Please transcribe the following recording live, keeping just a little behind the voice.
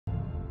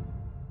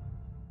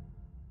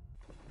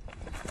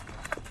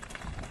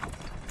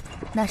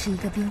那是一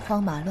个兵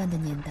荒马乱的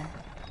年代。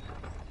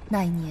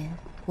那一年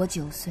我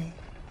9岁，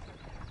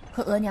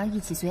和额娘一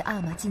起随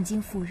阿玛进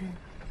京赴任。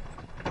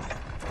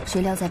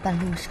谁料在半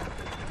路上，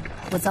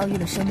我遭遇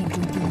了生命中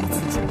第一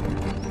次惊慌。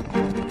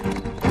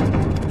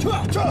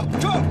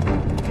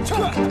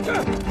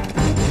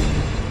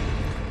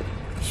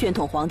宣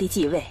统皇帝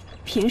继位，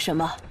凭什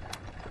么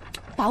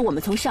把我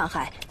们从上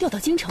海调到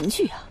京城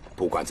去啊？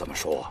不管怎么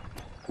说，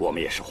我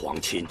们也是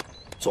皇亲，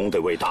总得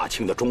为大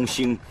清的中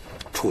兴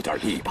出点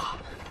力吧。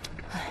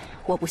哎，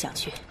我不想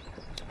去，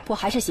我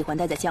还是喜欢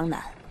待在江南，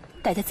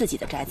待在自己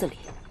的宅子里。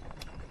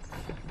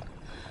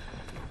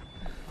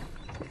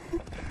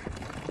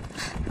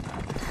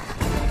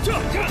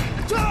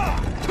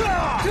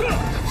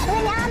额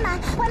娘阿玛，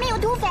外面有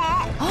土匪！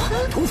啊，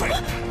土匪！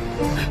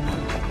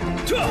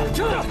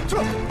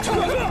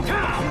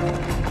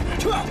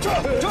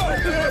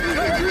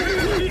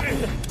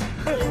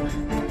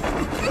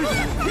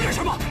你干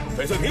什么？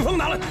翡翠屏风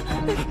拿来！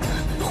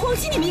皇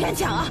亲，你们敢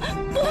抢啊？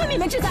不怕灭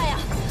门之灾呀！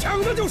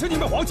抢的就是你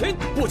们皇亲，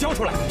不交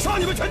出来，杀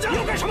你们全家！你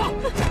要干什么？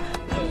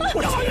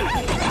我打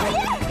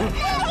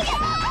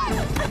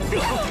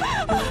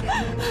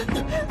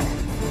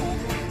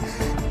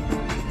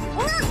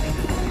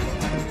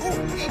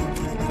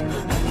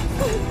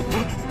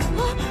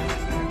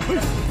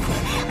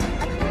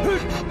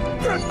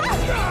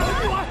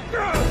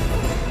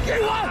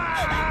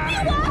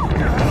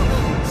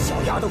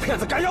小丫头片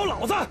子敢咬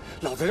老子，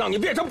老子让你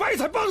变成白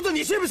菜帮子，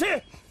你信不信？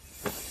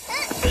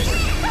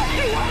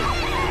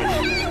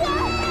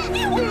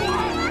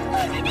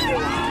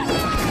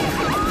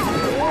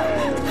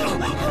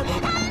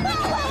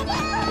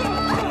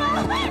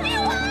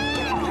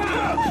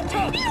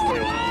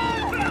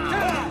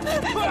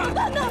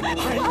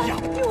哎呀，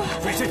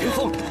翡翠屏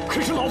风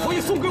可是老佛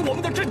爷送给我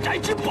们的镇宅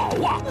之宝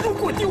啊！如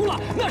果丢了，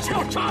那是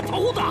要杀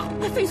头的。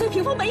翡翠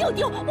屏风没有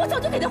丢，我早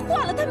就给他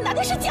换了，他们拿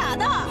的是假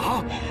的。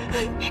啊！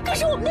可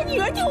是我们的女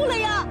儿丢了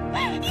呀，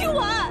玉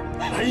婉！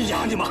哎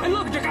呀，你们还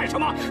愣着干什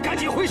么？赶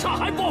紧回上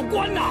海报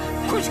官呐！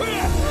快去！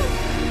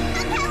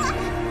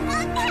放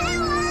开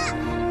我！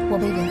我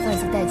被人贩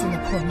子带进了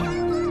破庙。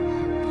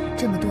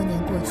这么多年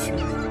过去，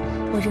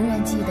我仍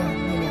然记得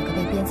那2个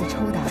被鞭子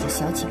抽打的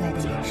小乞丐的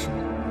眼神。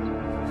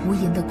无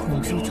垠的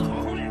恐惧中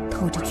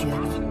透着绝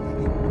望。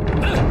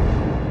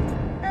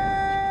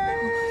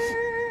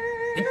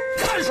你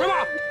干什么？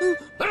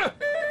放我下来！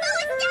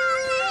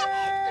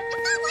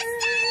放我下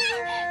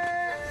来！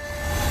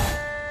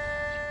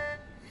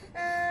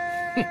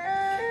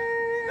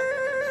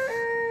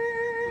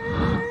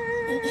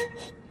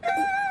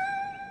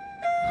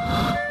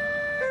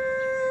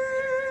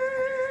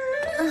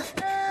哼！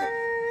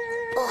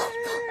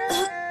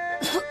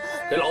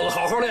给老子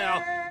好好练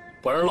啊，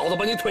不然老子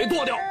把你腿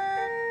剁掉！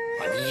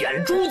把你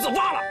眼珠子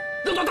挖了，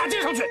扔到大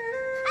街上去！娘，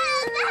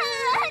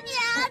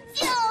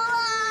救我！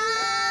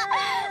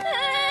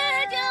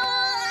救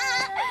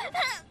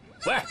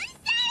我！喂，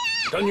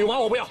这女娃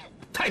我不要，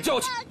太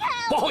娇气，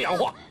不好养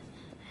活。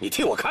你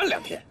替我看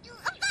2天，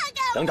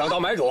等找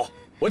到买主，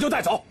我就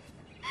带走。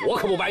我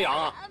可不白养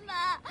啊！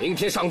明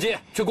天上街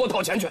去给我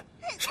讨钱去。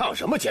上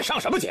什么街？上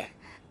什么街？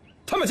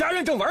他们家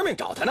人正玩命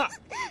找他呢，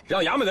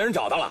让衙门的人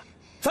找到了，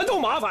咱都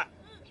麻烦。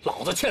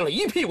老子欠了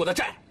一屁股的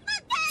债，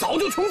早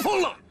就穷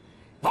疯了。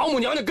王母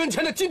娘娘跟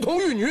前的金童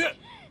玉女，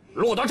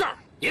落到这儿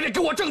也得给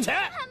我挣钱。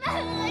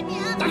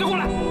大家过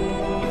来，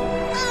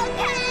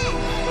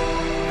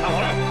看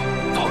我来，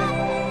走，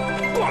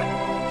过来，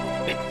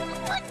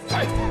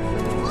哎，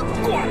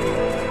过来，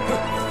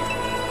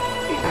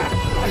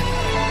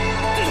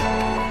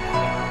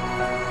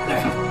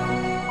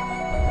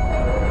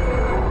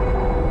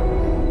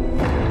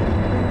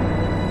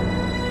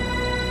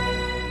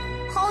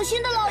好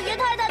心的老爷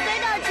太太，给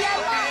点钱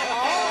吧！我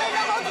们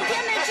好几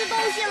天没吃东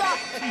西了，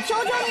求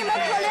求你们，可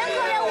怜可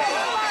怜我们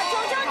吧！求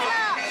求你们！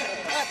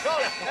漂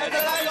亮！哎，再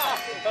来一个！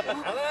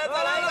再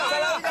来一个！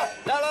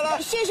再来一个！来！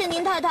谢谢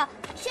您，太太，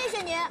谢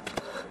谢您。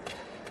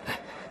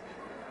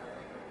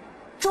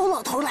周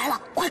老头来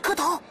了，快磕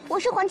头！我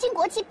是皇亲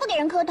国戚，不给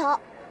人磕头。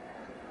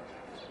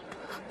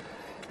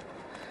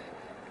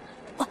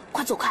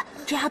快走开，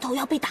这丫头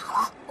要被打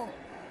了。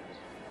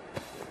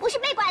我是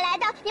被拐来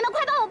的，你们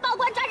快帮我报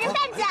官抓人贩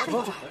子！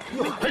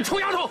哎，臭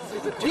丫头，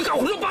你敢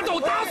胡说八道，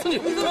我打死你！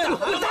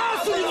我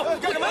打死你！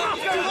干什么呀？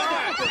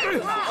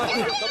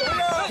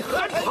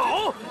还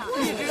跑！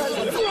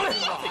过来！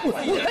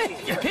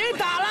别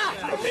打了！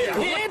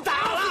别打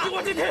了！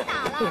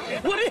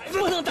我这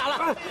不能打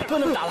了，不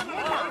能打了！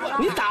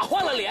你打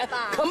坏了脸，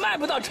可卖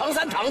不到长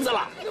三堂子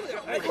了。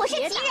我是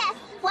旗人，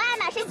我阿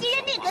玛是西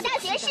人内阁大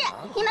学士，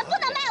你们不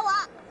能卖我。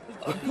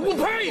我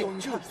呸！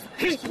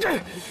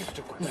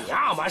你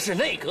阿玛是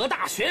内阁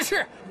大学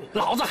士，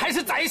老子还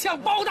是宰相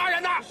包大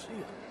人呢！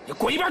你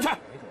滚一边去，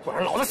不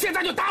然老子现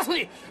在就打死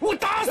你！我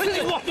打死你！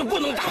我就不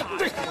能打！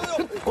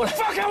过来，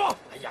放开我！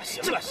哎呀，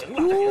行了行了，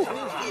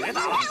别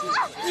打了！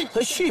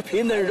她细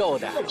皮嫩肉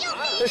的，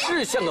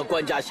是像个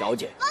官家小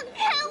姐。放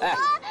开我！哎，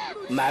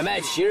买卖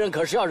旗人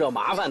可是要惹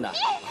麻烦的，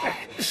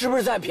是不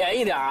是再便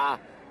宜点啊？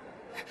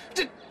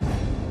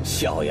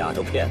小丫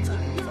头片子，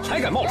还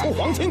敢冒充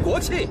皇亲国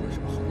戚！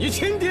你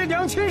亲爹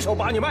娘亲手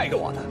把你卖给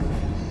我的。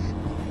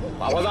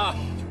马婆子，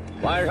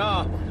晚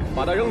上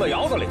把他扔到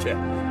窑子里去，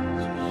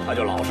他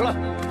就老实了。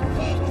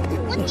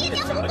我爹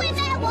娘不会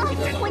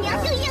卖我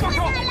娘姓叶问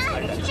奶奶，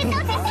是当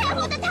今太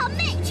后的堂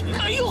妹。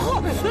哎呦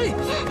呵，哎，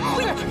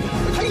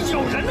还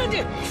咬人呢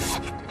你！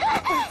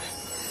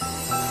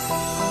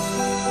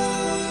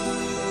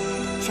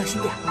小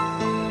心点。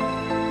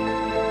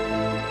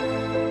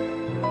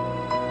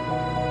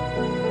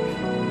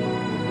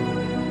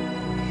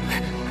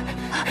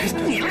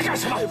你来干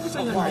什么？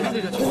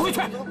我回去。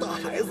大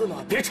孩子呢？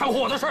别掺和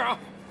我的事啊！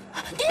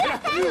爹，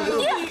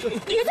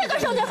别再干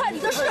伤天害理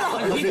的事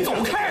了！你走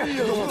开！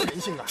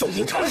周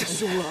明常，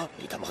凶了！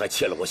你他妈还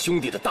欠了我兄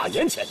弟的大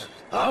烟钱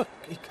呢！啊，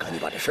赶紧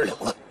把这事了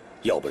了，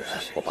要不然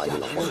我把你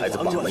老婆孩子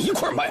绑了一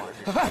块卖了。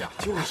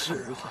就是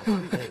啊，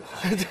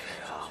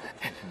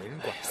没人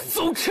管。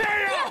走开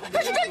啊！这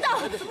是真的，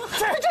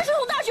这真是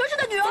董大学士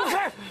的女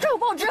儿。这有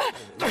报纸，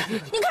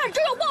您看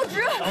这有报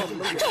纸，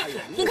这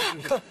您看，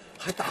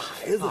还打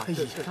孩子。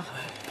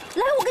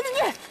来，我给你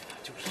念。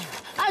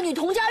爱女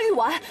童家玉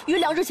婉于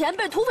2日前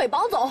被土匪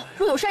绑走，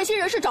若有善心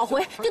人士找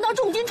回，定当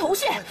重金酬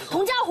谢。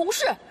童家洪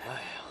氏。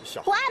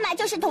我阿玛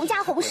就是童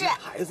家洪氏。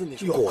孩子，你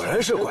果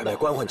然是拐卖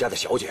官宦家的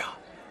小姐啊！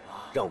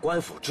让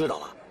官府知道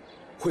了，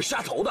会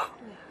杀头的。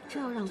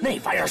那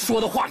玩意儿说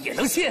的话也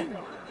能信？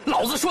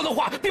老子说的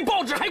话比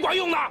报纸还管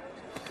用呢！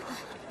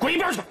滚一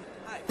边去，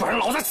不然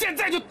老子现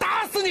在就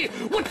打死你！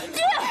我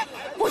爹，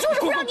我就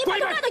是不让你把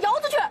他卖到窑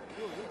子去。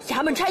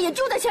衙门差也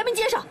就在前门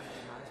街上，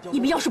你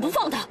们要是不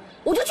放他，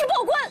我就去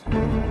报官。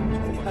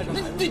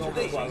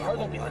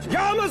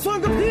衙门算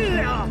个屁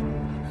呀！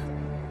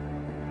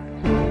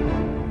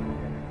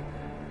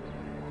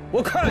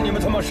我看你们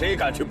他妈谁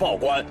敢去报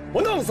官，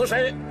我弄死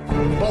谁！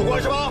报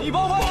官是吧？你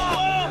报官！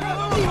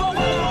你报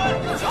官啊！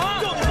正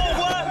报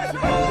官！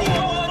你报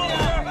官！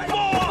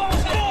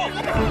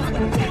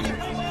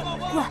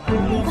喂，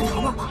快逃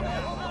吧！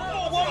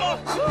报官吗？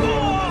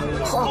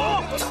好。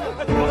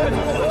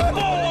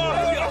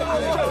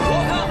我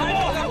看还不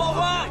敢报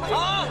官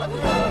啊！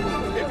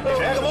谁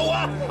敢报官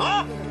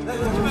啊？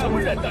什么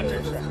人呢？真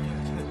是！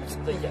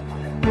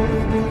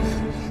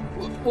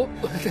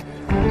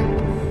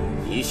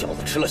你小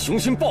子吃了雄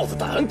心豹子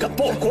胆，敢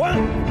报官？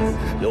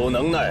有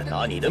能耐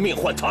拿你的命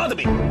换他的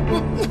命！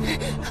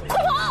快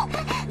跑！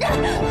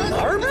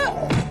哪儿跑？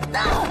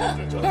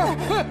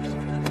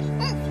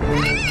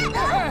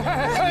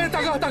哎，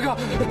大哥，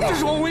这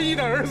是我唯一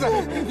的儿子，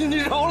你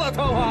饶了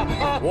他吧！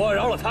啊，我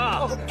饶了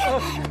他，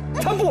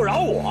他不饶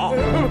我，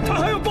他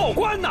还要报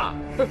官呢！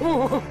不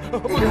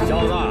敢，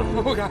小子，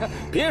不敢，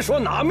别说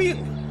拿命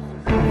了，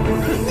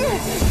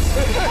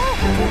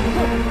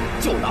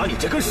就拿你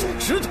这根手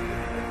指头，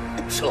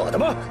舍得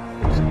吗？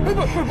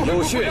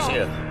有血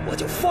性，我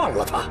就放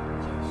了他。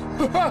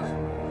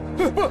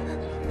不。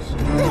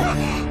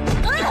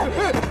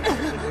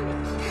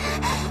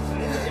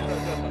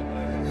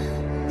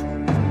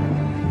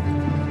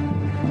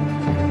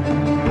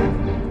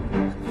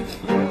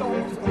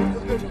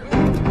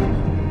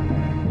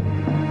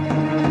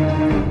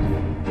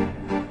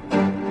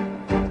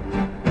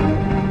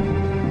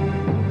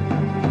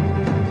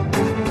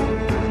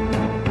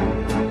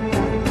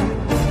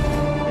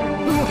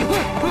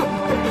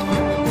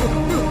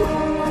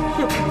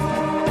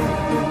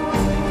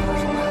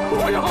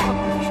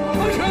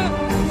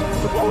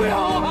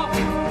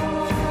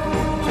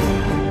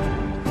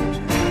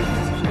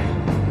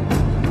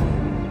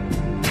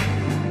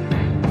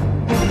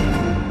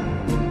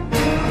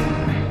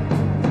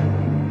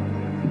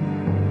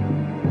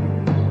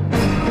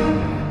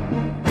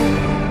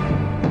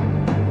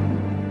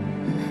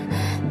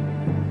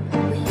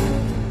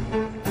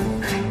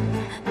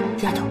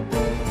丫头，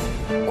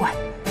乖，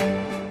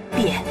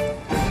别。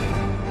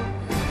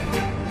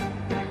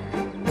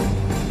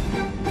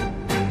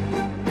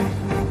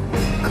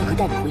哥哥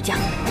带你回家。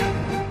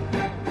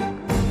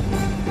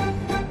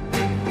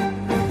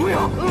不要！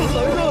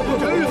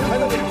孩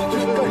子，这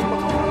是干什么？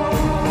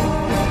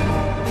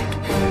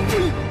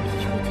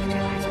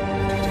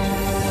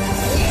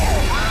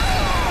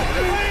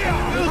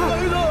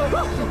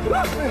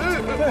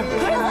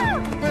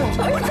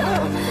儿子，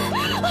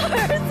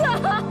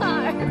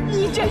你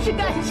这是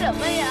干什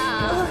么呀？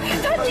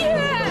他爹，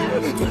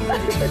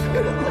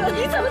你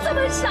怎么这么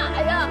傻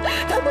呀？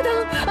疼不疼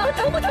啊？疼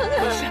不疼啊？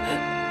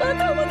疼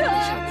不疼？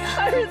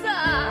儿子，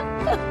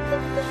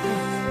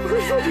我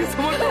说你怎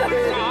么这么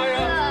傻呀？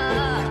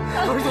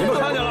你们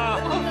看见了，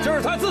这是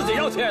他自己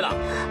要切的，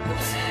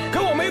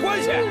跟我没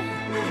关系。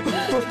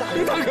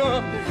大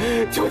哥，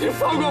求你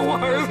放过我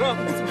儿子，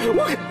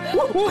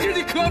我给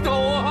你磕头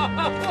啊！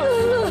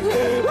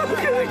我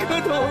给你磕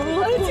头！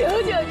我求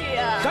求你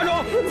啊！站住！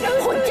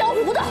混江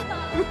湖的，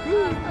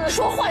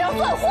说话要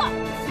算话。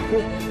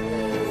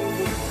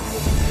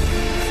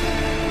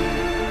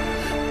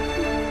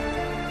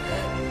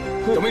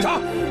周明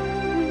昌，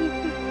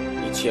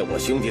你欠我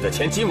兄弟的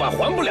钱今晚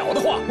还不了的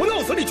话，我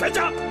弄死你全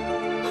家！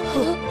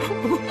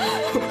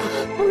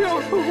不要！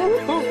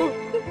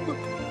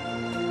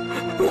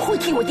我会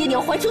替我爹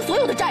娘还清所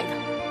有的债的，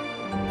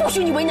不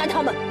许你为难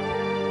他们。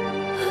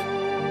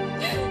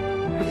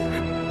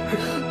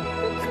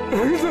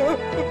儿子。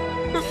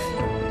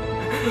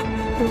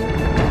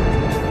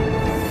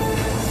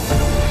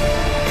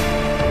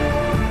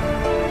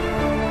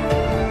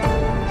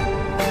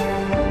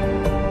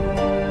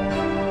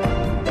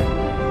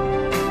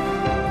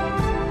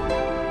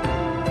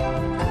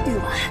玉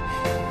婉，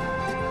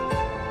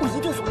我一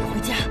定送你回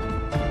家。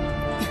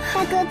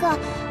大哥哥，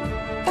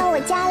到我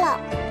家了。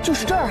就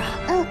是这儿啊。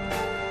嗯。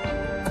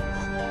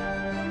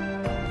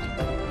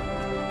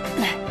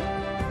来，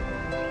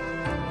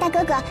大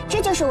哥哥，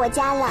这就是我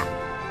家了。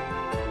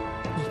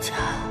你家？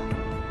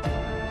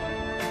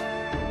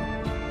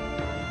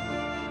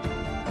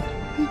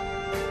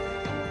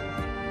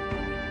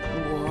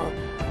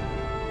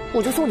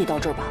我就送你到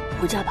这儿吧，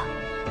回家吧。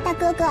大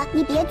哥哥，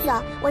你别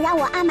走，我让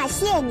我阿玛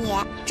谢你，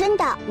真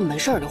的。没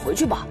事儿，你回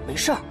去吧，没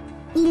事儿。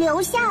你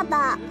留下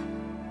吧。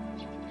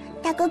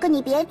大哥哥，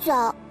你别走。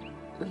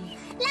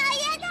老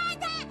爷太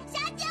太，小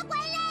姐回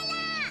来啦！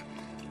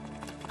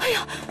哎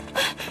呀，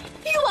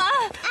玉婉，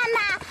阿玛，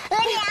额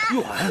娘，玉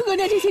婉，额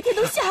娘这些天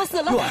都吓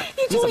死了，玉婉，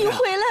你终于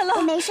回来了。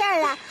我没事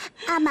了，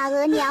阿玛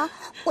额娘，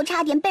我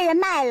差点被人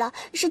卖了，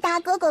是大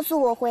哥哥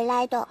送我回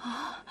来的。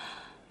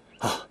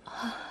啊，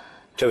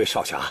这位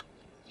少侠，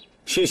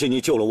谢谢你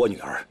救了我女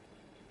儿。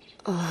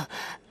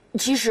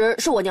其实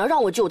是我娘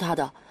让我救她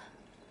的，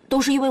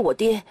都是因为我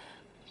爹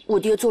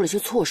做了些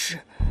错事。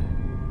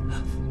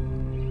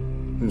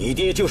你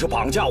爹就是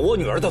绑架我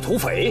女儿的土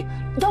匪？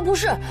他不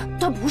是，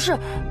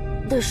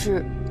但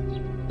是，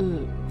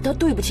他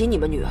对不起你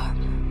们女儿，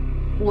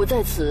我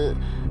在此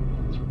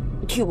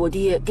替我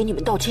爹给你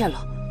们道歉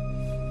了。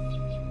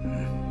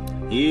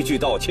一句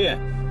道歉，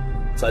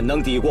怎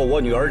能抵过我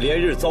女儿连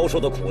日遭受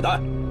的苦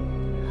难？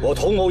我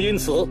童某因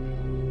此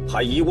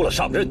还贻误了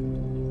上任，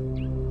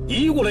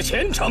贻误了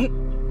前程。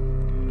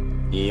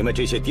你们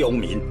这些刁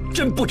民，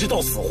真不知道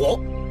死活。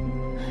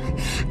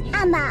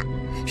阿玛，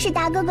是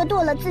大哥哥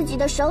剁了自己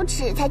的手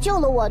指才救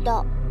了我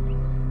的。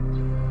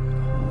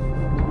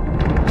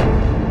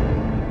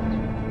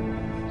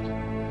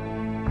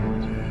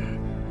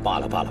罢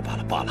了，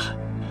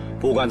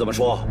不管怎么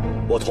说，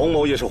我童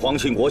某也是皇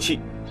亲国戚。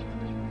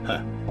哼，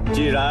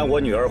既然我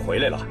女儿回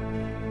来了，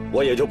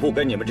我也就不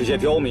跟你们这些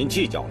刁民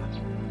计较了。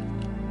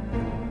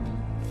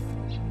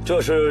这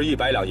是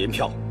100两银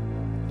票，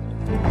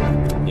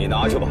你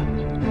拿去吧，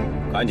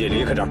赶紧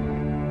离开这儿。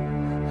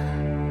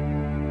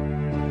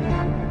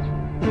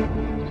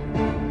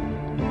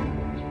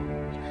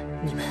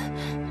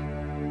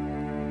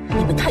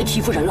你们太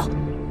欺负人了！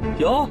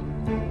哟，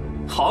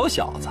好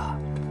小子，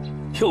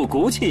有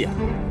骨气呀！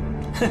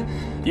哼，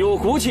有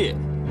骨气，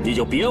你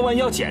就别弯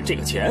腰捡这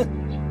个钱。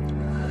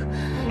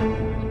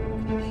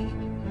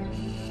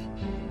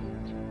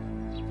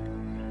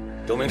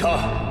周明昌，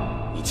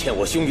你欠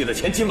我兄弟的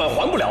钱今晚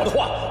还不了的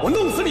话，我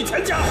弄死你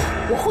全家！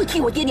我会替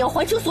我爹娘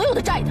还清所有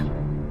的债的，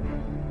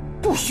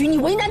不许你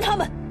为难他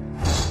们。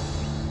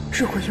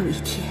如果有一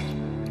天，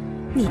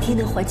你爹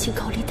能还清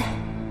高利贷，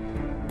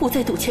不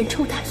再赌钱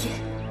抽大烟，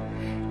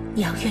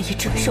娘愿意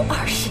折寿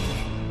20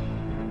年。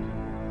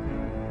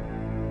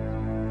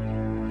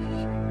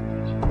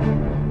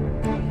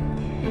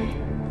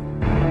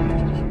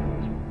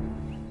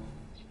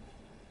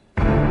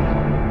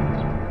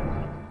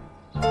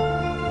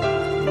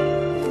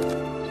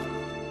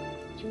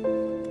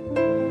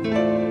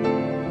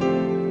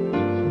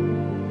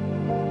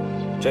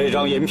这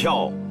张银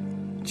票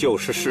就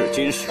是试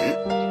金石，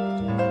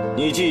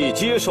你既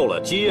接受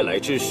了嗟来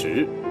之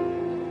食，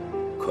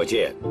可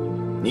见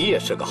你也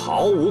是个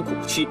毫无骨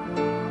气、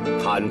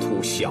贪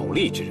图小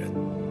利之人。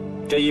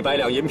这100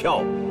两银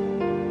票，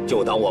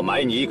就当我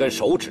买你一根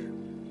手指。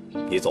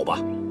你走吧。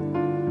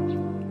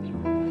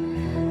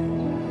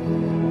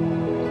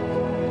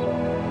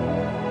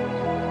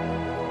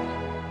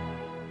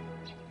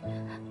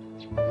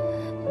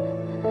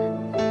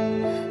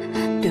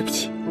对不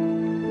起，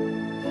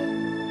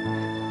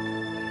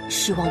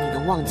希望你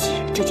能忘记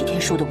这几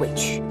天受的委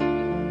屈。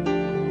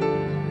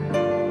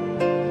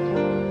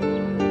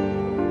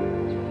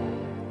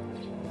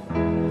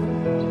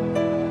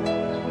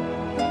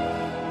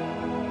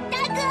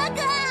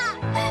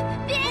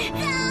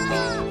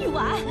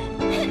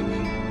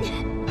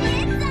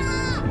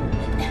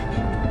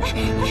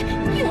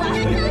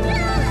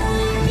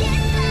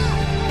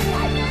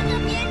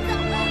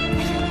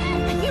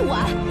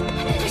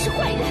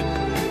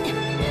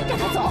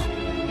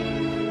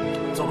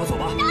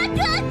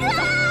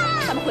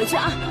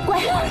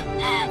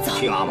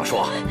听阿玛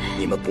说，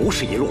你们不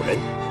是一路人，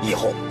以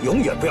后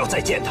永远不要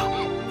再见他。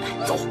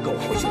走，跟我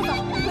回去。走，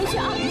回去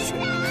啊！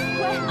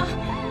乖啊！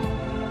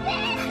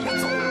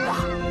走吧，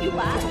玉婉。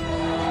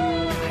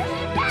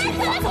听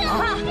话，走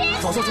啊！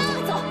走。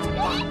走。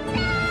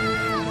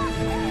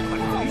快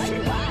回去。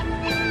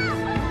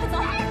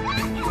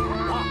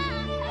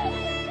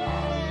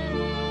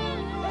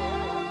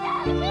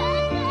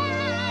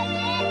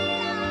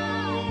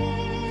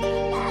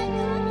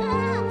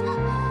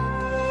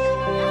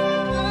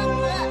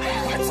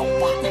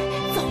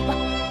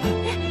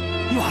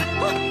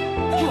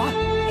玉婉，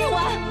玉婉，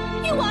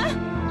玉婉！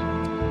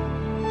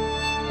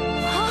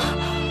啊！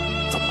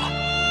怎么了？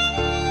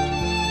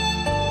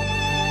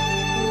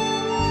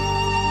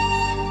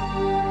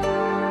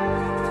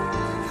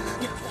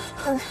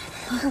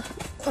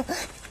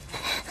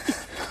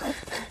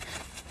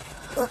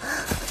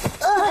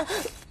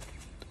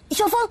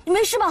小芳，你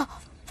没事吧？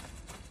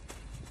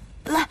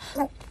来，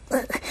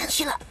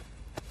起来，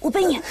我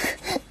背你。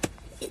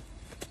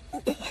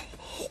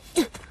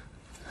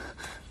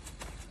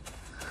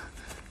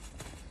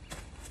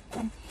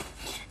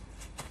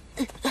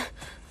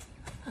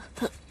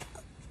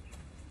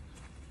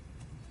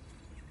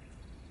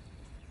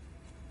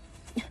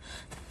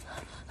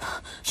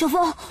小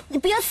芳，你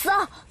别死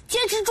啊！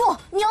坚持住，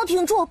你要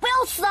挺住，不要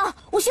死啊！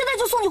我现在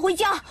就送你回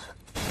家。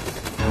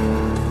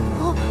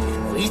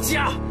回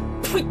家？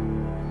呸！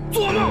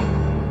做梦！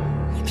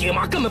你爹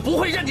妈根本不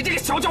会认你这个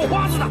小叫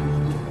花子的。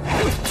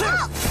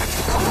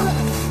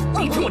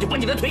明天我就把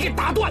你的腿给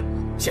打断。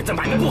现在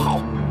买卖不好，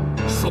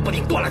说不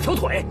定断了条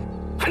腿，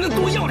还能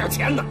多要点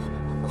钱呢。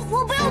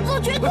我不要做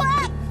瘸腿。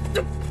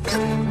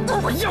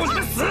我要你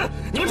们死，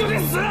你们就得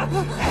死！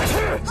去！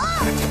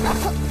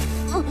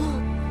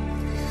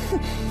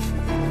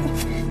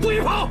不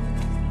许跑！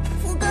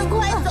福哥，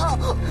快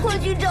走，快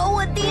去找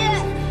我爹！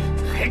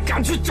还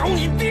敢去找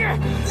你爹？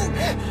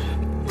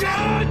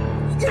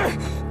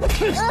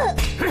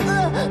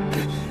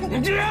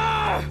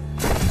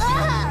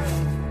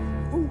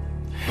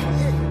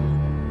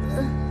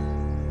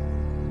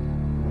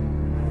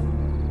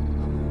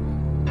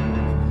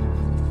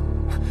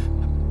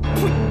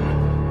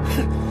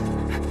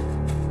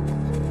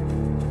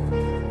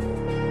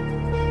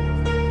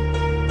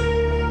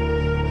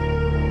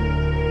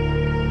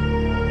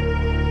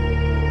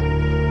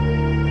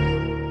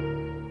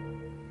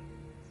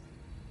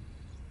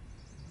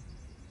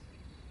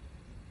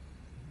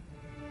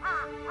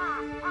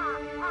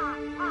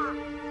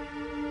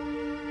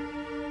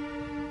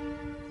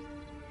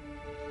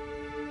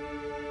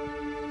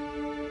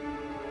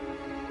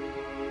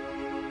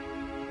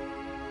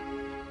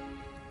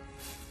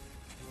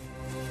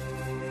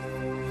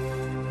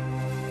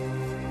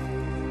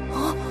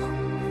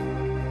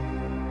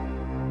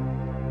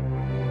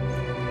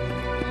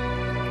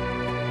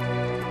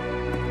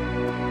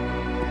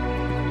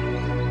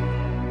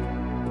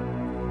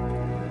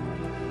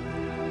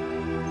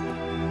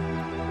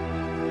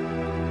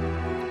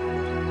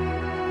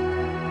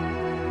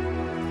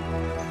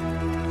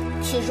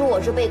其实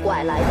我是被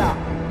拐来的，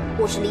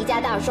我是黎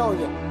家大少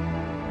爷，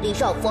黎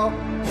少峰。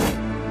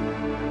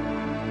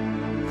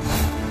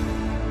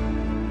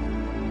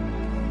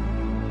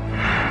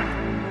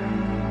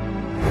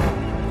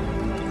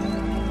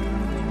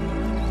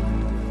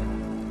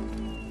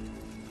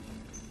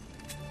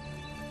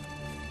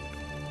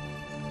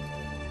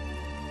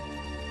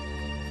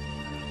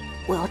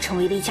我要成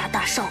为黎家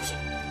大少爷，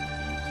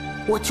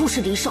我就是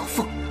黎少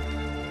峰。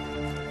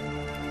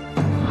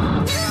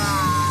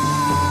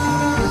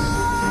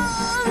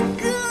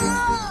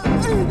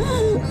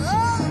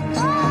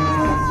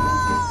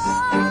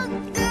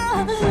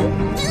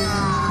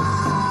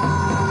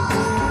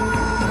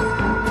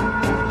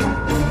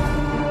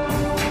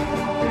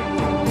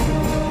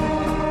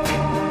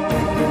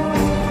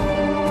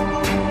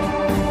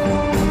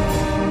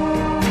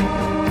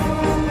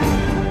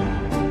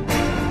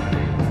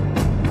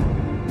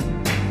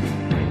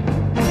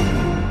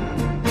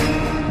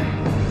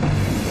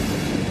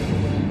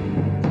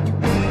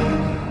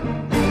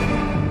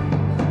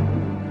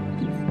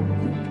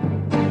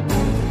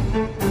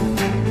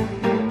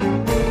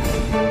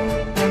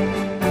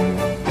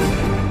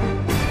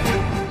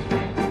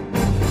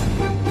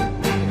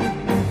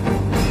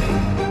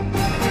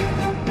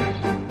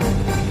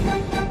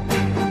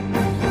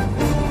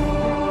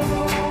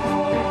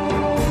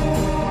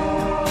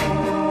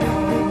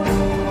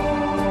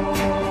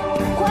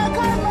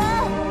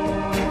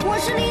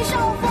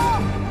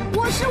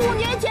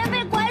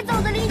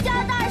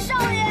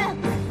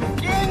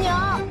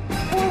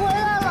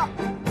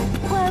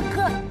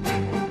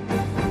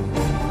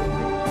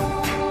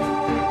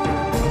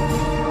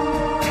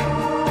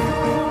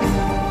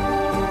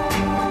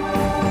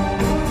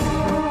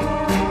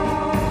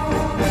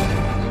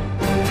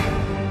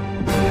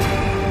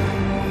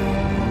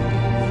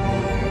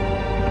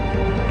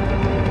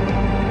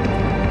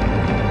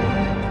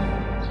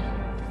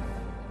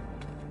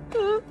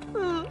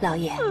老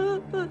爷，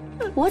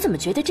我怎么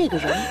觉得这个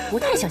人不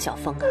太像小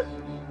峰啊？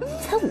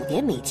才5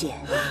年没见，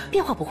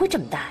变化不会这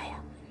么大呀？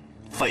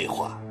废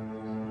话，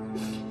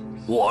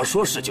我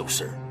说是就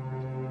是。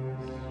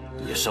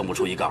你生不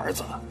出一个儿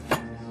子，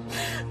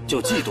就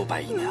嫉妒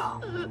白姨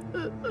娘，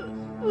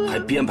还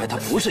编排他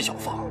不是小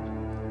峰。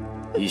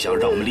你想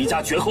让我们黎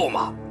家绝后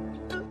吗？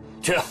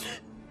去，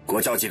给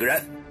我叫几个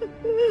人。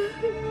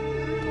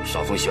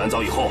少峰洗完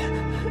澡以后，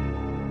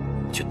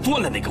去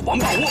端了那个王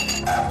八窝。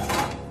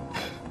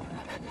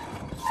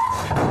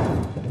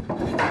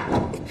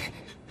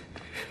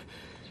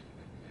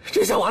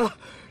这下完了，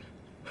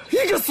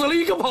一个死了，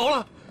一个跑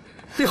了，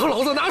以后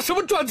老子拿什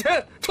么赚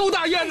钱抽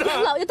大烟呢？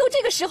老爷都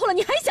这个时候了，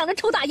你还想着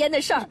抽大烟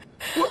的事儿？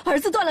儿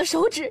子断了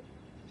手指，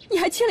你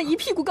还欠了一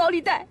屁股高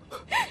利贷，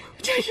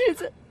这日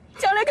子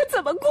将来可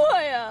怎么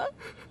过呀？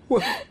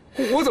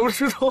我怎么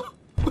知道？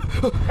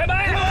开门！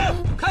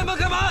开门！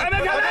开门！开门！开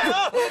门！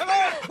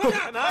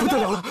开门！不得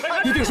了了，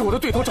一定是我的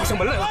对头找上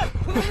门来了！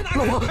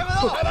老婆，快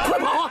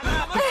跑啊！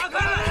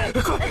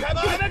快！开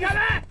门！开门！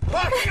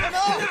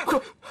快！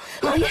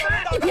老爷，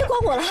你别管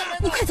我了，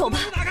你快走吧。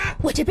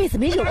我这辈子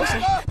没惹过谁，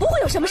不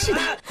会有什么事的。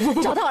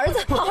找到儿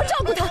子，好好照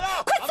顾他。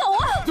快走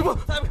啊！不，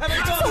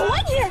走啊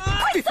你！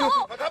快走！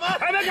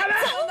开门！开门！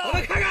我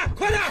们开开，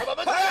快点！把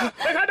门开开！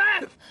别开门！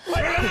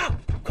快点啊！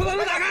快把门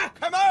打开！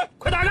开门！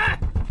快打开！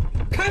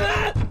开门！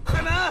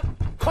开门！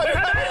快开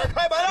门！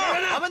开门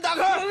啊！把门打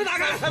开！把门打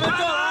开！开门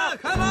撞啊！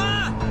开门！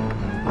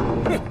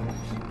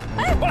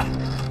哎，过来！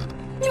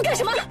你们干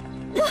什么？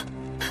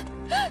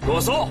给我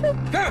搜！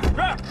是。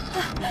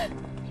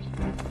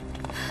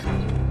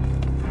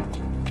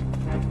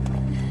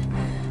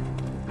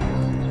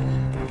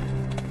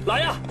来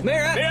呀！没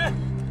人！没人！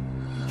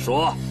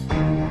说，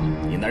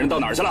你男人到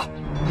哪儿去了？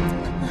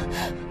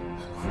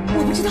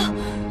我不知道。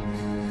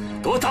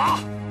给我打！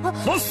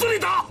往死里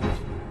打！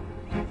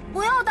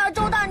不要打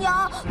周大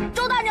娘，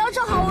周大娘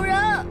是好人。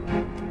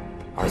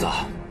儿子，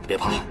别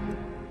怕，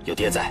有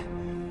爹在。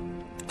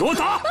给我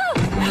打！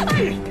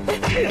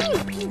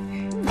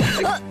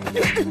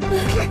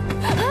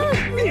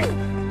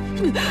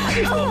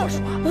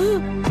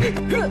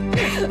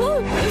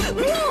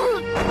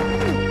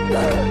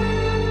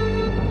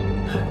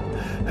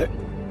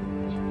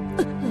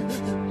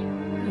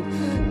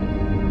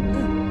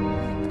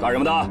干什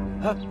么的？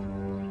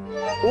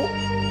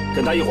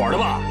跟他一伙儿的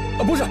吧？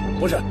不是，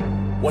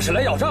我是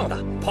来要账的。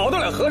跑得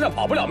了和尚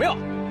跑不了庙。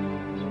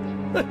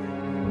哼，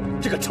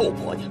这个臭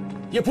婆娘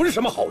也不是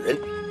什么好人。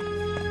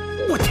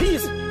我踢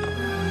死你！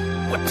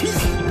我踢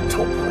死你，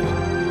臭婆娘！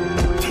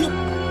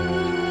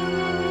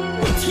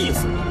我踢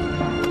死你！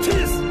踢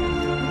死你！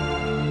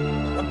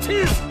我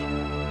踢死你！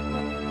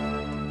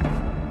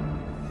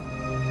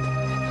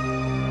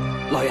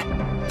老爷，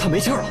他没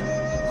气儿了。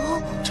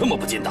这么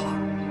不禁打？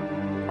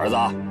儿子，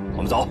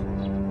我们走，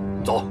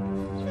走。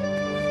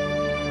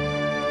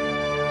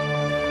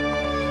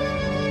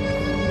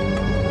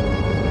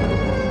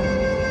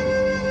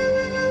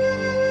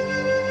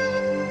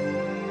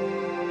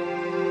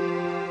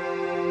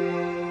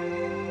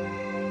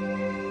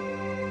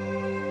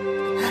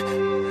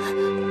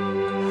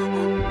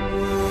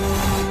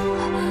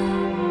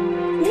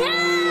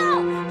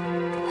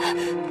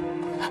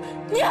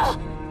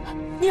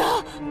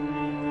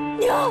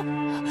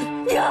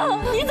娘，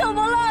你怎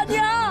么了？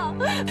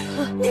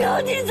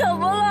娘，你怎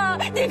么了？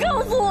你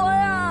告诉我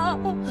呀！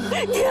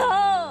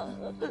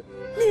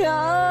娘，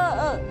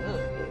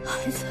孩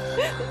子，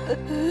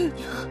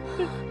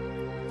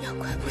娘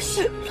快不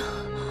行了，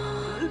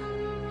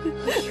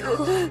以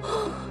后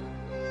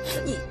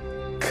你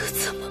可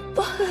怎么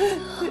办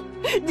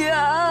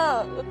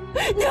啊？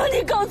娘，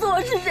你告诉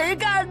我是谁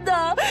干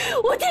的，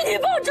我替你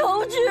报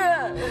仇去。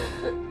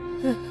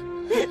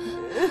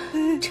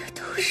这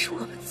都是我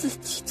们自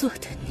己做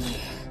的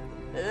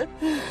孽，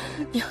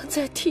娘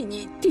在替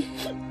你爹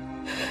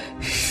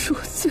赎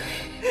罪。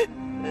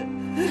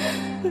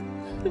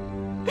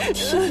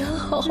替娘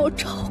好好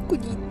照顾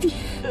你爹。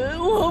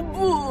我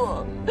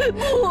不，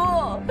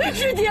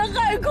是爹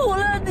害苦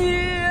了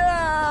你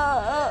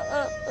啊！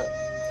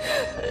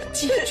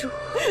记住，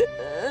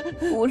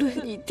无论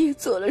你爹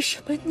做了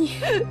什么孽，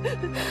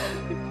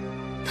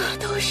他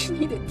都是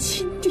你的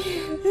亲爹。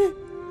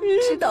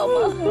知道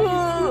吗？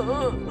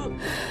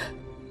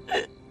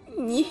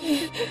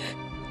你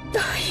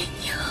答应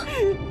娘，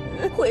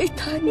回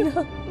答娘，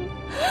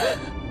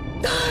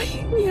答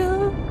应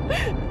娘，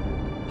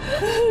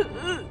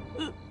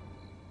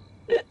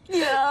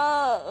娘。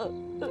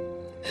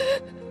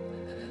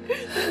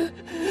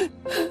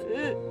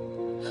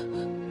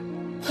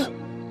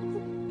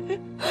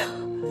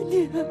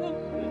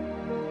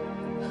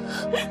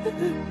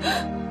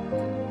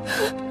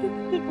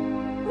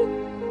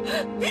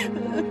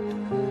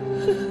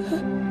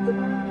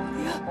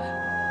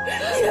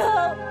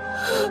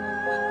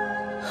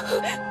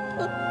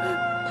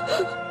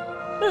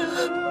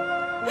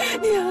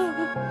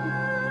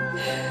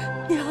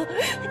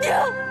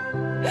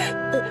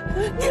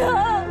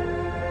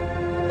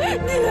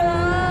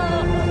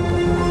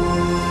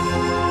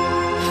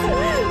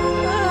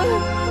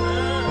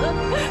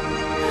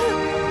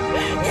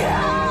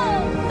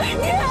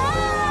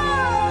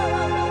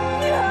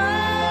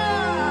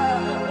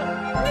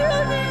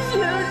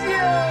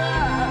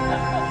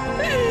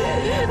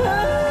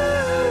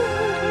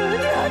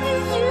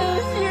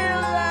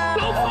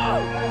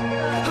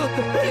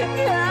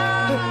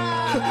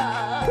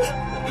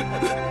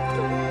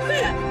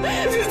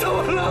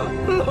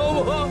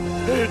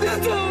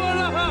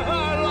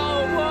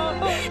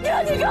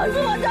你告诉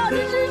我到底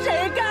是谁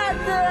干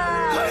的？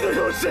还能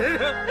有谁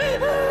啊？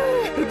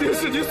肯定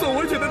是你送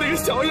回去的那个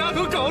小丫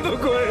头搞的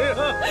鬼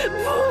啊！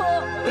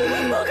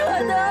不可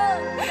能，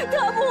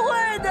他不会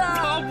的。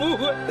他不不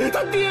会，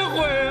他爹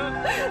会啊！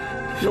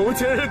有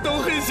钱人都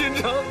很心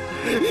肠，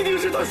一定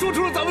是他说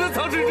出了咱们的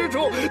藏身之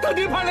处，他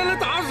爹派来了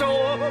打手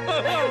啊！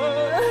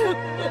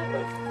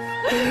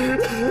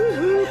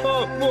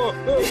阿莫，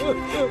娘，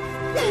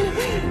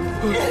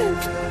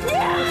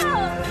是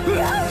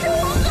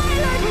我害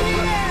了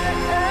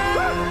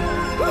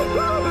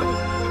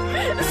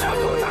你！小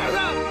兔崽子，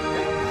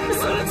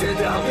死了亲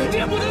家，你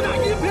也不能拿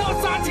银票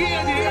撒气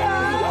呀你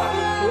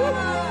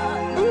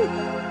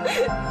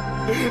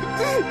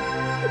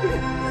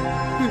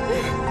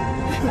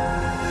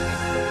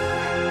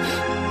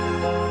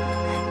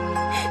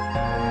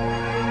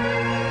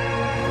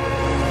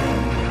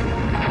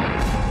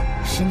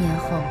！10年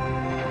后，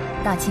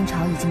大清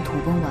朝已经土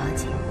崩瓦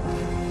解，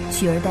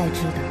取而代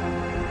之的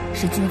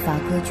是军阀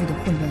割据的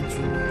混乱局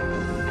面。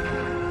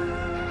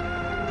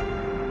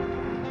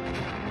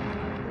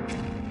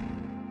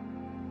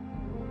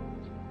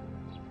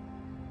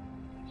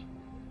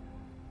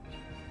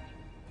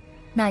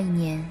那一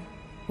年，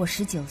我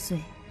19岁，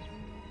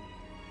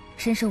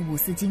深受五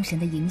四精神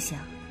的影响，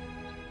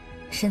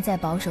身在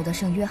保守的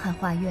圣约翰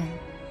画院，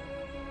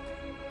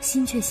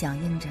心却响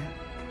应着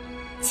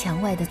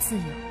墙外的自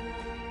由。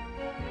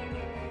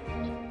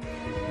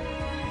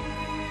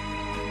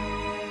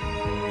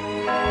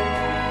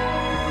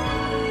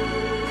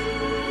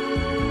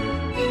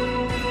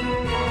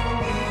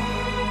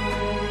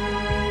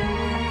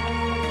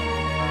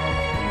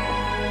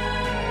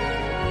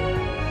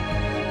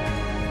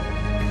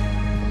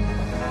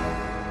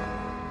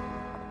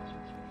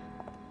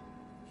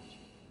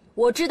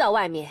我知道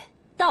外面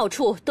到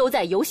处都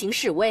在游行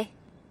示威，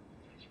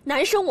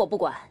男生我不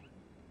管，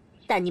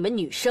但你们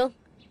女生，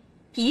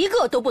一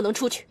个都不能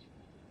出去。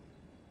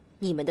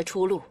你们的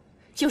出路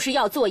就是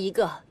要做一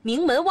个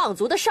名门望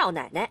族的少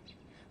奶奶，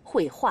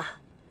绘画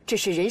只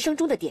是人生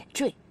中的点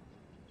缀。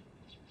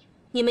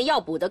你们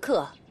要补的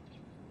课，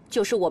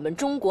就是我们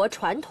中国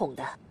传统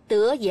的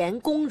德言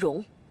恭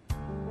容。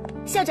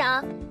校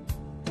长，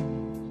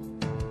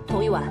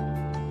童玉婉，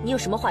你有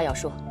什么话要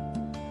说？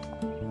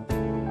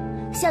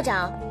校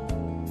长，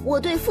我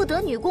对妇德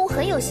女工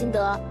很有心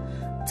得。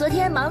昨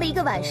天忙了一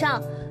个晚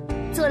上，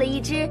做了一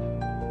只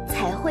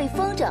彩绘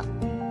风筝。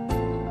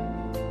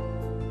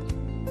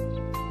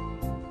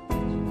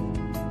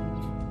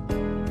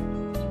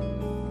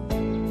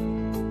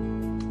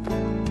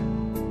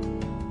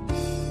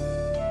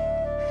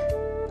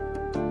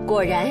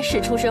果然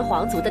是出身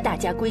皇族的大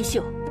家闺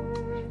秀。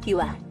玉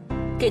婉，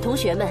给同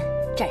学们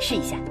展示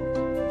一下。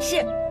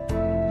是。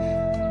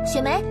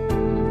雪梅。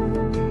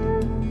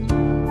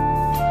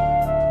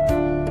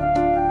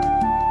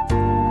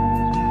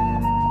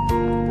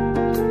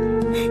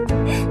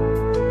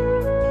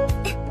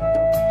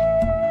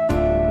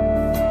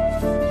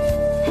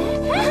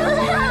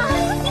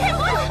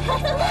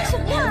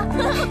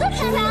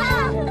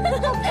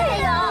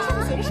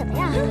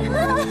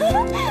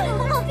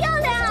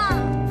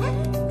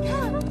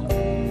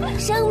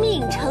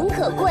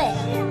可贵，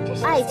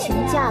爱情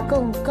价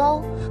更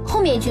高。后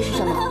面一句是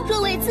什么？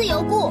若为自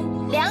由故，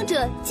两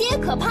者皆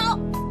可抛。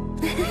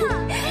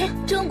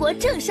中国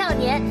正少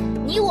年，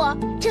你我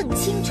正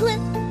青春。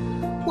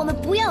我们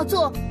不要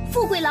做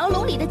富贵牢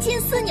笼里的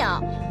金丝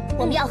鸟，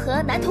我们要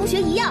和男同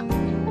学一样，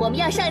我们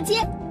要上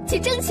街去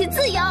争取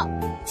自由，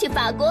去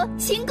法国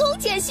勤工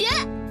俭学。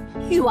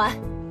玉婉，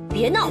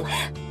别闹了，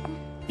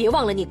别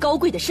忘了你高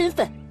贵的身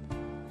份。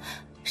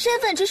身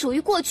份只属于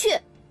过去。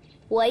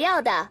我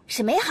要的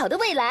是美好的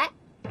未来，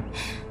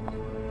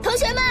同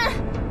学们，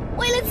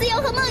为了自由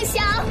和梦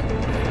想，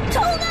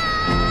冲啊！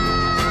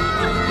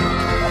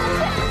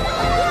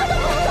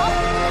走，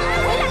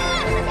回来，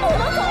不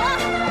能走了！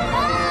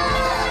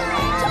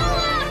冲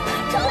啊！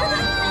冲啊！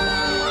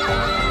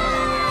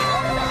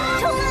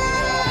冲啊！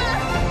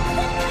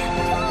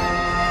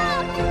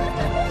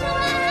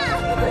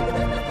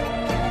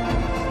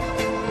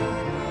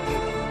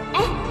哎，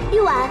玉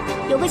婉，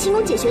有个勤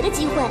工俭学的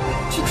机会。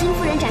去金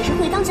夫人展示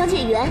会当讲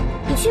解员，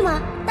你去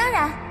吗？当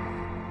然。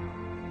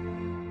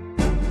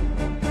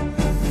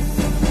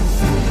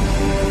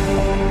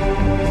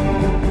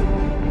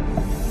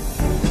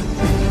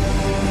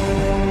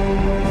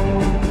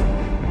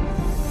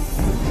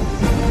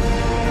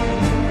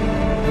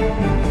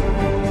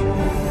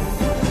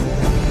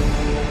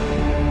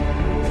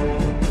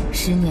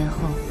10年后，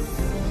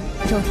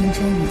周廷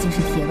琛已经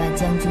是铁腕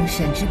将军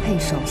沈之沛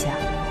手下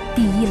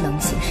第一冷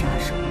血杀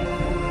手。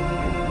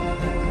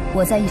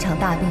我在一场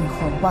大病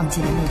后忘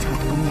记了那场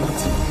童年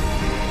记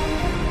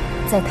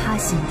忆，在他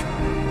心中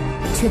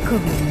却刻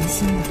骨铭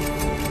心地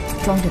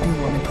装着对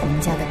我们童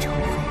家的仇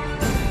恨。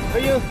裴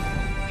英，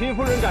金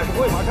夫人展示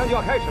会马上就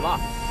要开始了。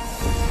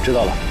知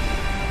道了。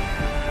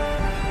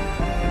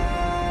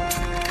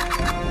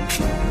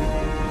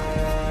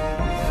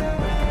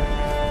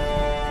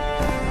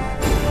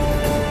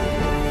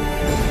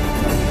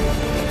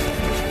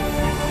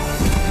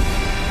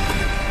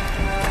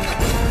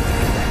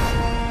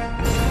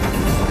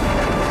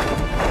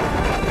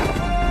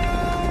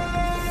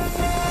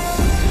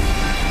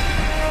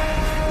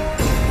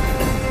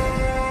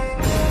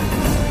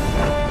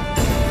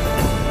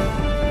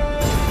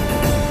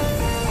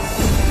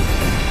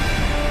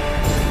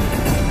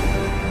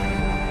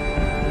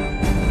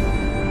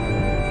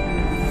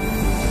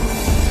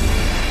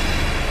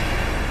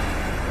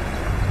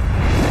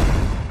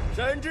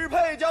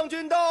将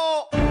军到。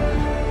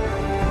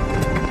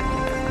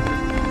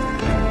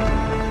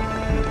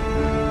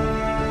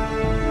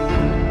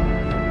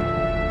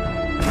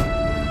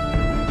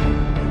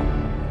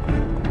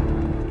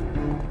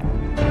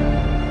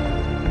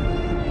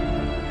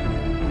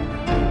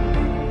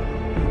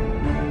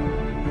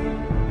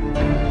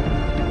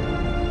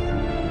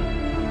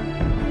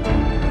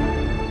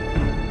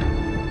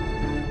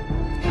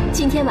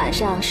今天晚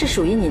上是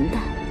属于您的，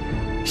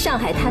上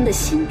海滩的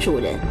新主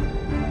人，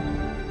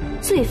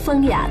最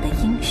风雅的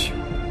英雄。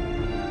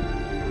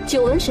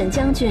久闻沈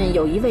将军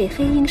有一位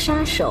黑鹰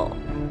杀手，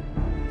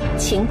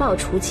情报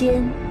除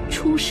奸，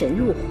出神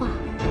入化。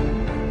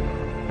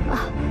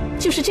啊，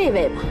就是这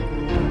位吧。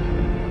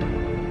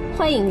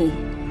欢迎你。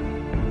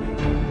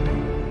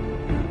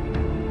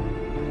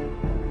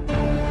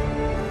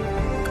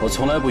我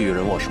从来不与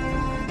人握手。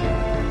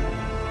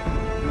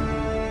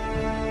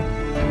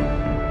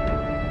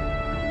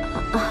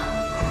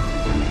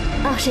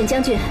沈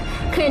将军，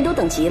客人都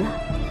等急了，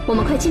我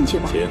们快进去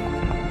吧。请。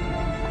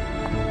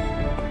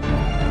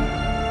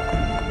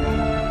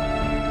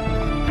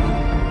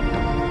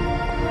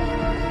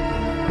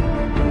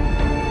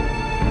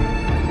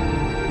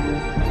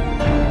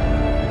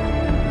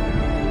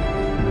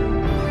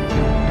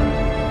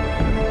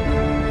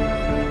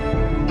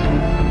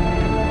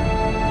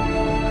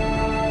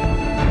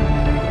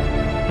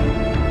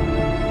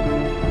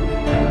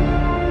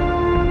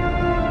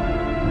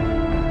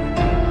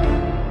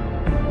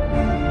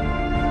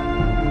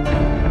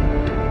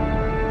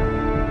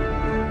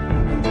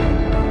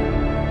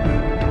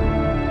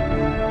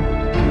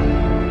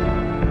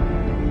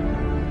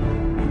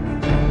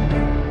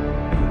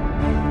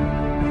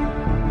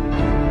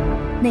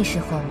那时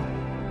候，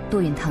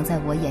杜允堂在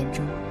我眼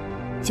中，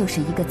就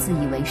是一个自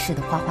以为是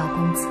的花花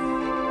公子。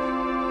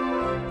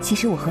其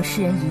实我和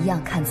世人一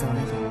样看走了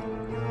眼。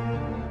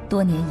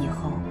多年以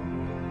后，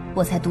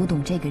我才读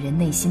懂这个人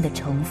内心的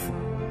城府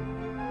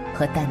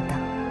和担当。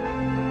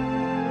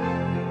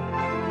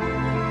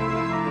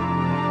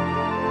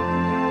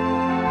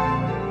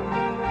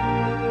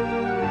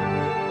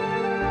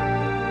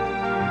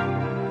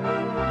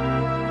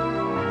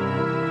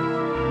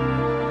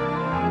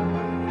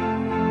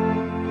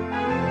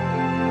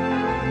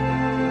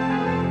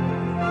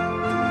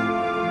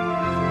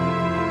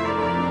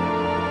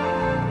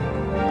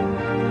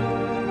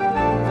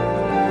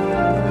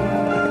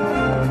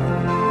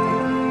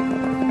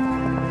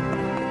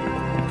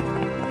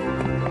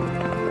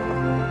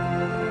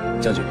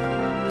将军，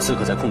刺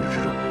客在控制之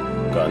中。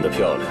干得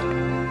漂亮！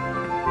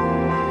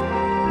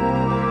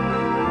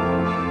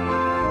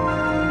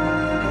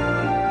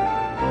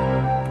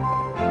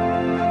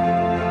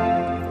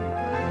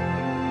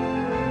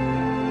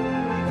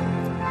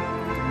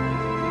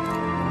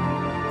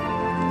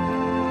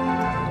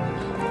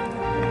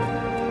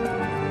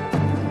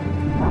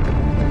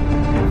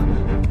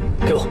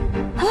给我！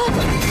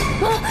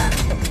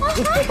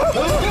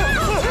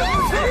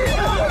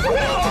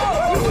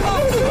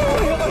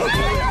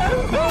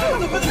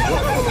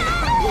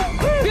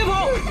别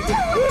跑！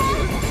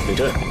秉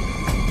真，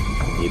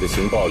你的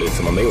情报里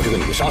怎么没有这个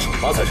女杀手？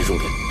她才是重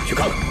点，去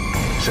看看。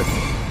是。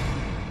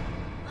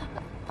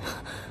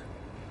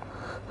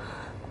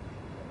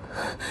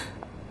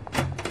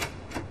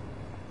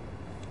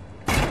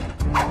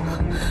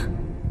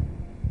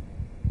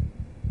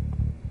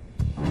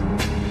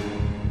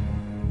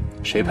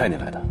谁派你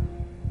来的？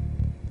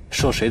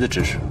受谁的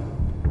指使？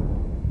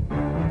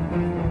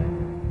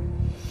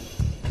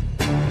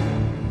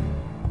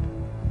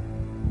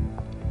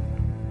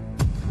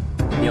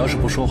你要是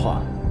不说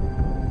话，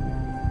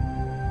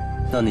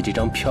那你这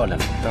张漂亮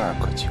脸蛋儿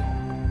可就……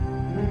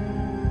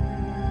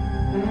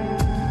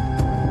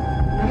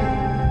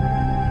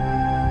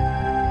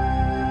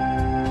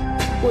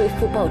为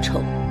父报仇，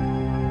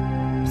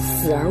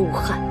死而无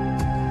憾。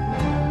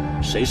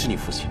谁是你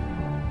父亲？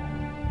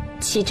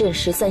七镇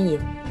13营，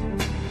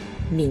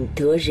闵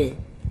德仁。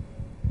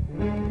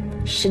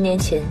10年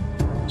前，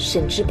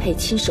沈知沛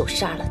亲手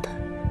杀了他。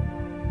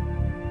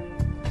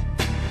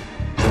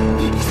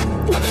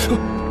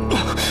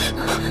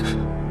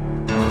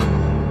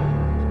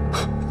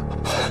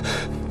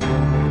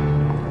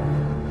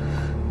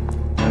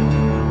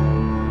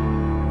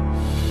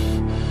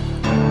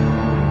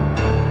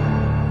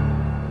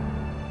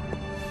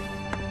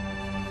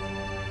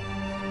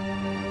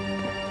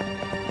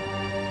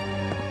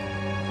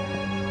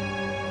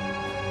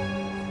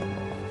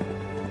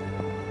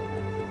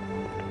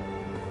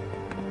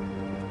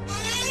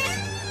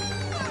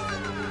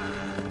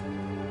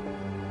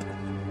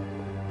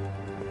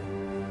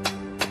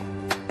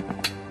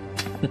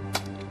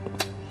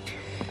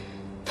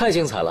太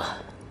精彩了！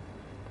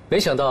没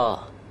想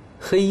到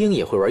黑鹰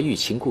也会玩欲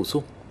擒故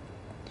纵。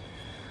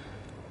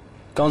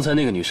刚才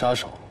那个女杀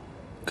手，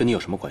跟你有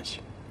什么关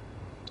系？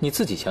你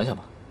自己想想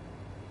吧。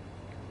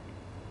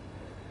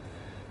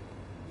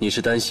你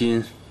是担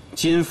心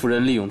金夫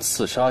人利用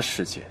刺杀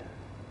事件，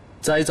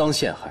栽赃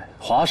陷害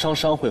华商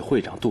商会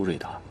会长杜瑞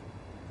达，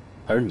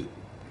而你，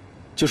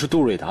就是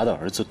杜瑞达的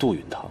儿子杜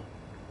允堂，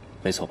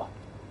没错吧？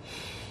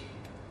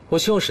我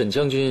希望沈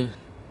将军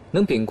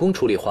能秉公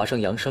处理华商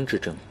洋商之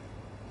争，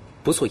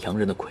不做洋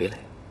人的傀儡。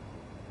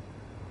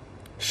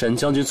沈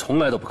将军从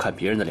来都不看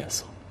别人的脸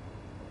色。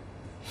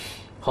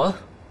好啊，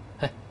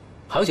哎，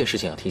还有件事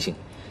情要提醒你，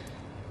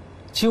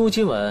金屋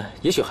今晚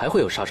也许还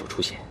会有杀手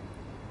出现，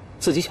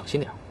自己小心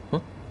点。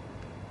嗯，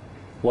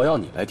我要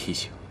你来提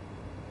醒，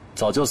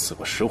早就死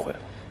过10回了。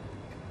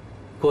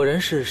果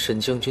然是沈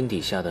将军底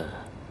下的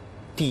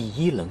第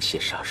1冷血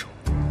杀手。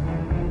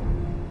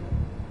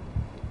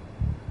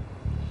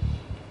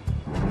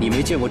你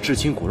没见过至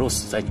亲骨肉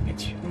死在你面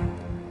前，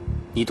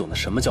你懂得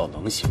什么叫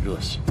冷血热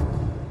血？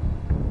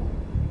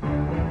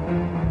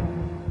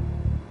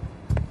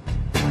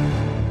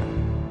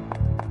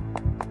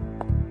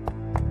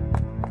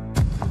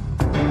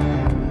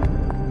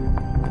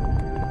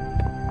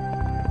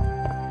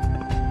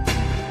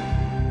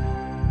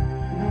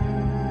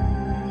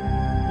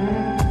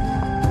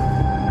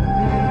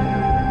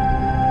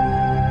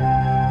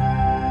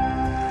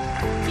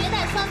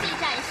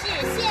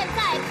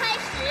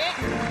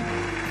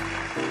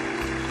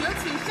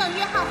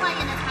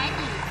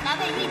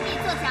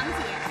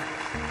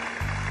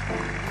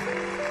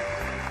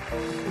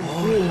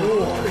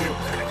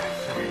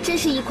这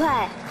是一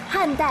块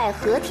汉代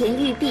和田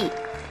玉璧，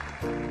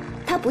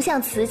它不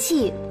像瓷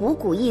器五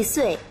骨易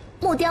碎，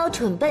木雕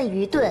蠢笨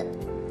愚钝，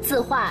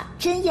字画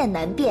真艳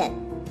难辨，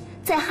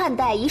在汉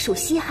代已属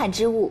稀罕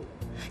之物。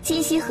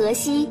今夕何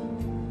夕，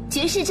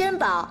绝世珍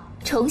宝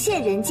重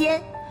现人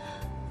间，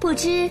不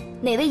知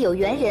哪位有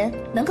缘人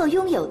能够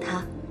拥有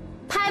它。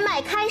拍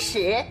卖开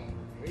始。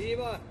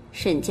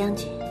沈将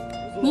军，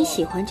你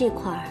喜欢这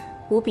块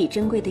无比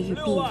珍贵的玉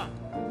璧吗？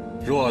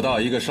偌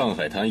大一个上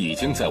海滩已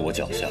经在我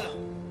脚下，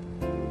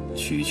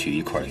区区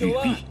一块玉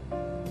璧，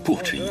不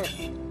值一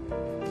提。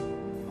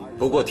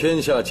不过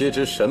天下皆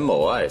知沈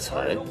某爱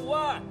财，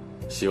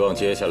希望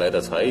接下来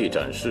的才艺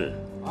展示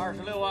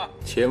，26万，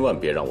千万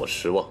别让我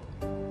失望。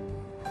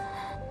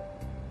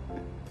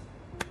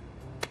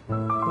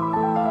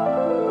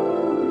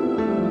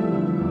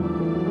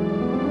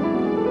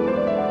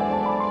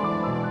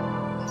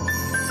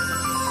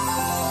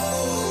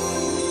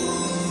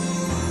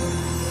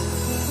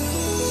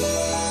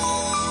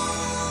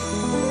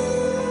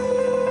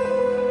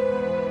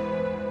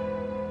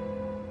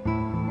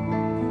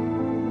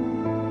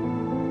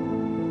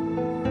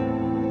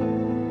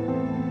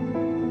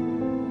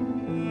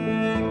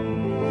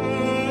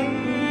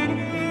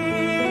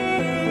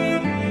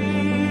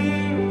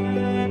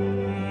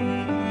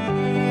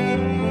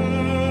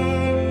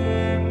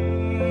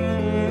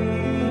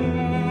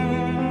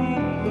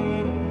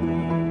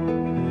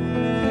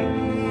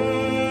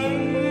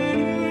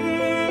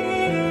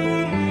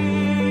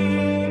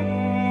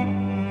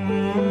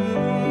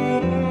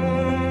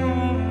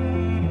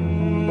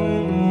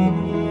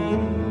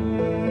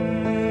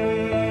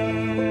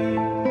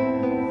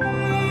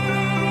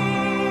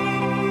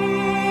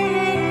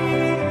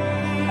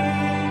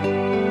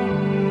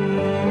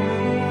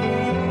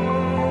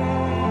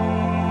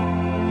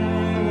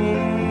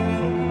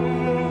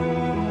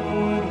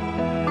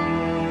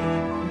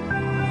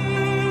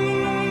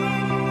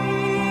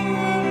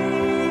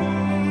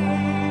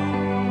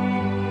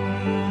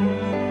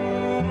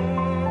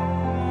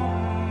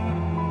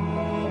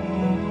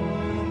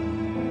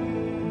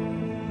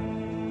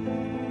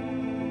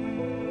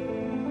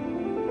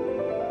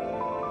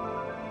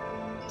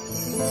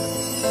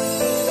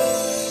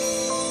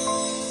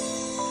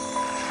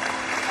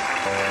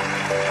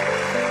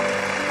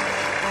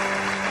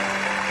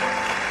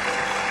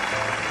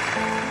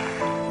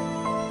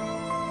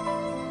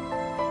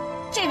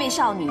这位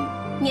少女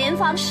年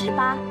方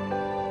18，3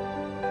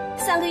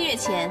个月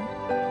前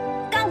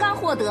刚刚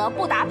获得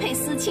布达佩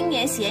斯青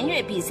年弦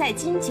乐比赛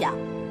金奖。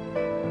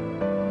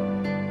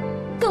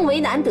更为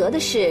难得的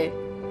是，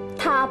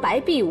她白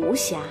璧无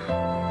瑕，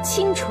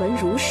清纯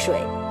如水。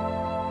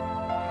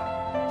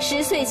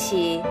10岁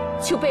起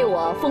就被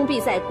我封闭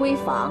在闺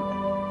房，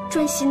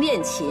专心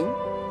练琴。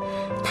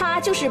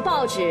她就是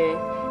报纸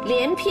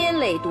连篇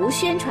累牍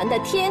宣传的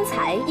天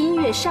才音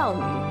乐少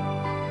女。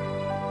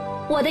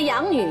我的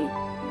养女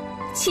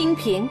清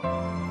平。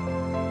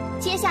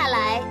接下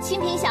来，清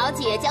平小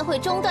姐将会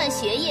中断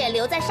学业，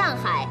留在上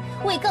海，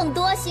为更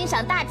多欣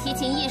赏大提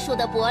琴艺术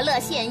的伯乐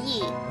献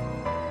艺。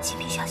清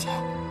平小姐，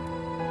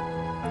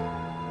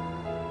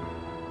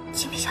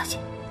清平小姐，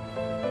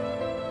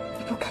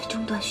你不该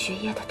中断学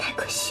业的，太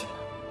可惜了。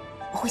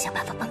我会想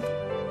办法帮你。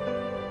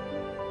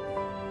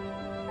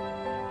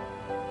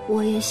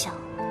我也想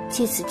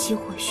借此机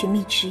会寻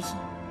觅知音，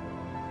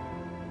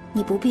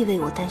你不必为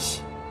我担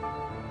心。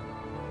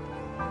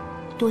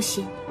多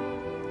谢你，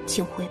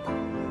请回吧。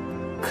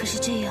可是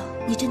这样，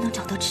你真能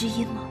找到知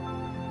音吗？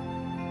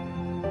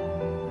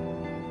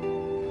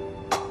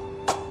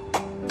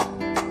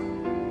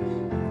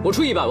我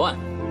出100万，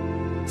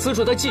资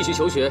助他继续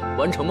求学，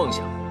完成梦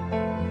想。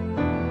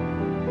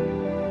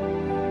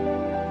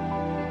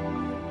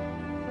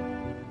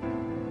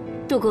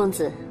杜公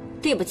子，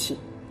对不起，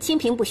清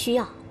平不需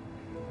要。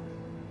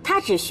他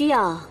只需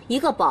要一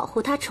个保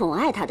护他、宠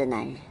爱他的男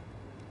人，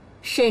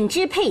沈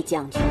知沛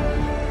将军。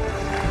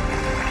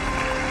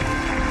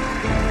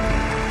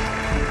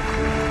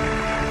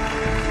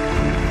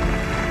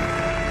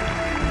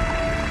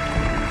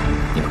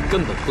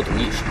根本不懂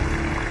艺术。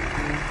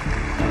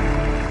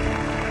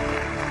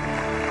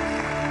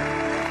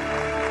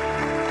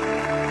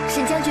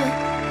沈将军，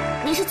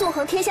您是纵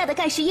横天下的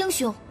盖世英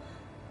雄，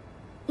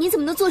你怎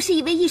么能坐视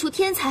一位艺术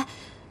天才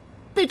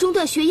被中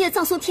断学业、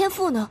葬送天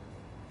赋呢？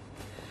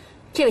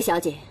这位小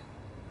姐，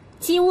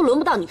金屋轮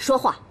不到你说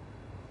话。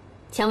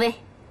蔷薇，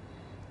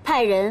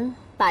派人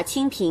把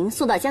清平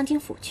送到将军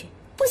府去。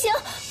不行，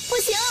不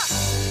行！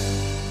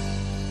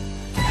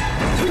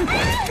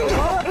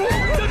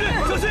将军，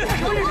小心！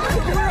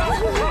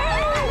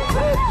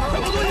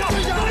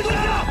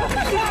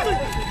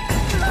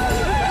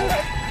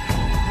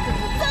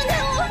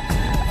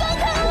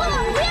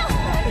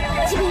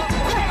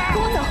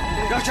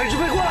让沈志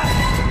飞过来，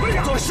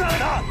给我杀了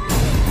他！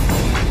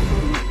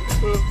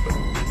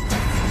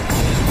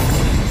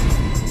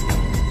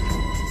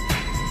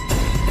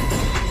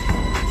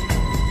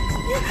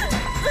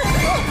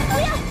不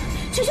要！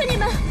求求你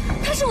们，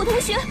他是我同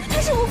学，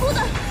他是无辜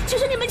的，求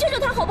求你们救救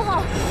他好不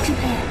好？志佩，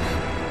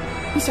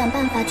你想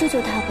办法救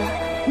救他吧，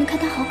你看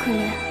他好可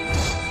怜。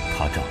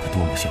他长得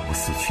多么像我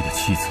死去的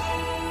妻子。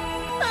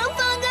放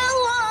开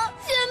我，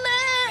雪梅！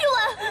玉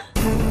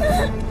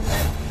婉，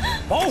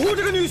保护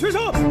这个女学生！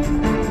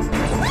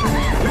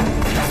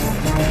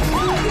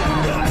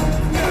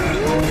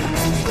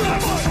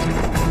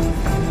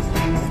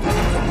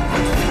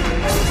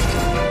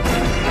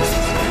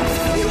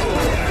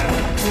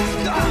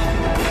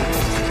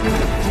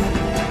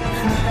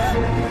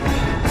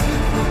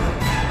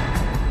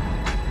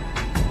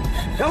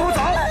让我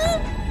走！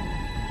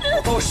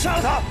给我杀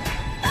了他！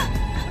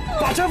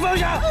把枪放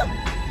下！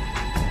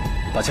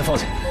把枪放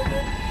下！